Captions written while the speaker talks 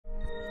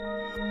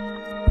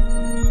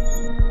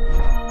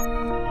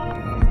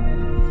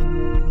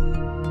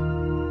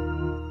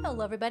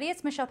everybody.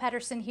 It's Michelle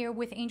Patterson here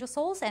with Angel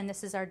Souls, and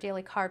this is our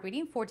daily card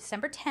reading for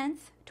December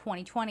 10th,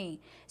 2020.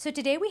 So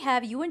today we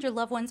have you and your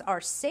loved ones are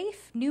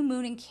safe, new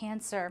moon in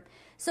Cancer.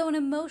 So an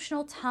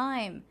emotional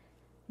time.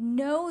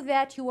 Know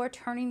that you are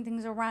turning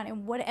things around,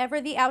 and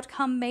whatever the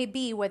outcome may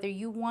be, whether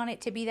you want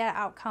it to be that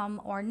outcome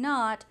or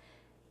not,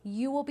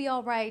 you will be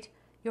all right.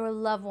 Your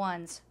loved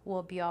ones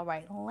will be all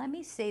right. Let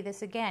me say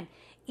this again.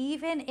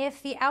 Even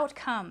if the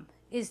outcome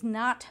is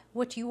not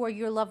what you or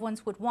your loved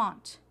ones would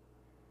want,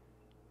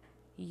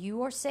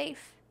 you are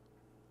safe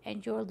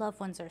and your loved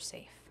ones are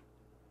safe.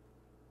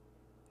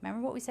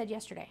 Remember what we said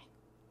yesterday.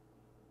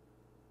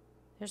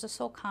 There's a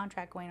soul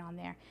contract going on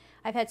there.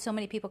 I've had so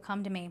many people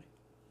come to me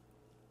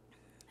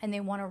and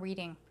they want a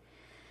reading.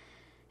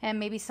 And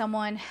maybe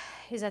someone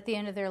is at the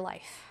end of their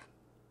life.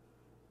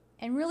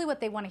 And really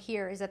what they want to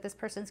hear is that this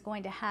person's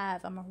going to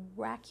have a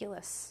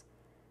miraculous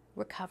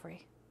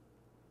recovery.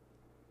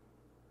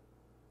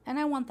 And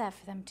I want that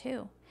for them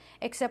too.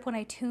 Except when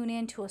I tune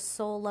into a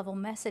soul level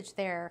message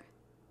there,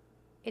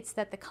 it's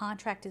that the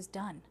contract is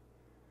done.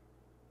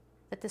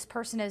 That this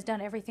person has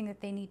done everything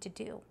that they need to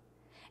do.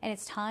 And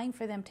it's time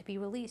for them to be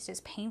released, as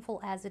painful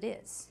as it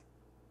is.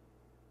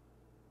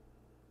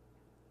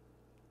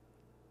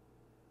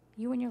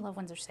 You and your loved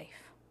ones are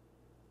safe.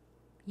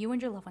 You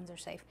and your loved ones are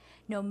safe,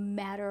 no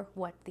matter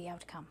what the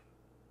outcome.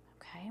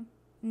 Okay?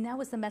 And that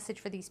was the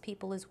message for these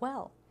people as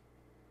well.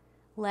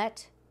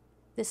 Let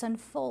this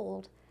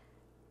unfold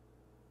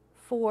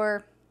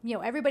for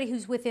everybody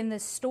who's within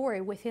this story,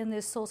 within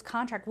this soul's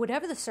contract,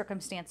 whatever the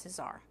circumstances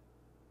are,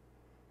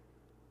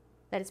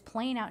 that it's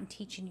playing out and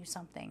teaching you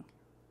something.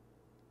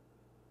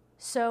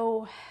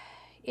 So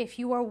if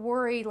you are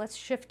worried, let's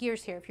shift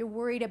gears here. If you're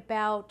worried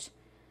about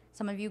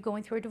some of you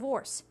going through a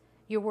divorce,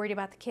 you're worried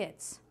about the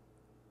kids.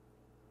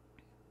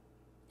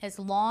 As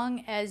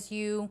long as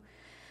you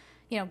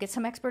get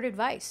some expert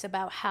advice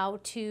about how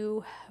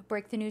to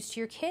break the news to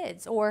your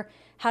kids or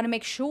how to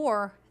make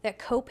sure that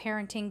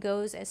co-parenting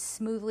goes as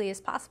smoothly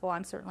as possible.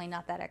 I'm certainly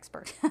not that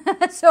expert.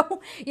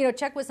 So,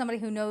 check with somebody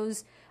who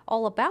knows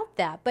all about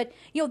that. But,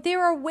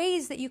 there are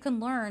ways that you can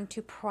learn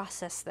to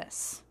process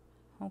this,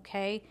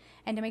 okay?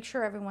 And to make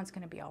sure everyone's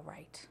going to be all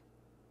right.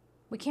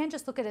 We can't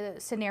just look at a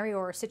scenario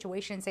or a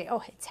situation and say,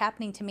 oh, it's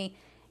happening to me,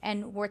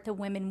 and we're at the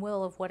whim and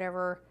will of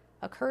whatever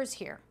occurs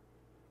here.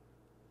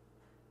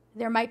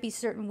 There might be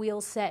certain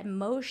wheels set in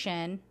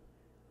motion,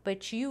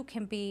 but you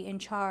can be in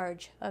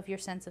charge of your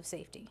sense of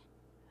safety.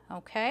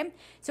 Okay?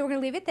 So we're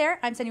going to leave it there.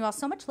 I'm sending you all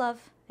so much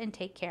love, and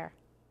take care.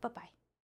 Bye-bye.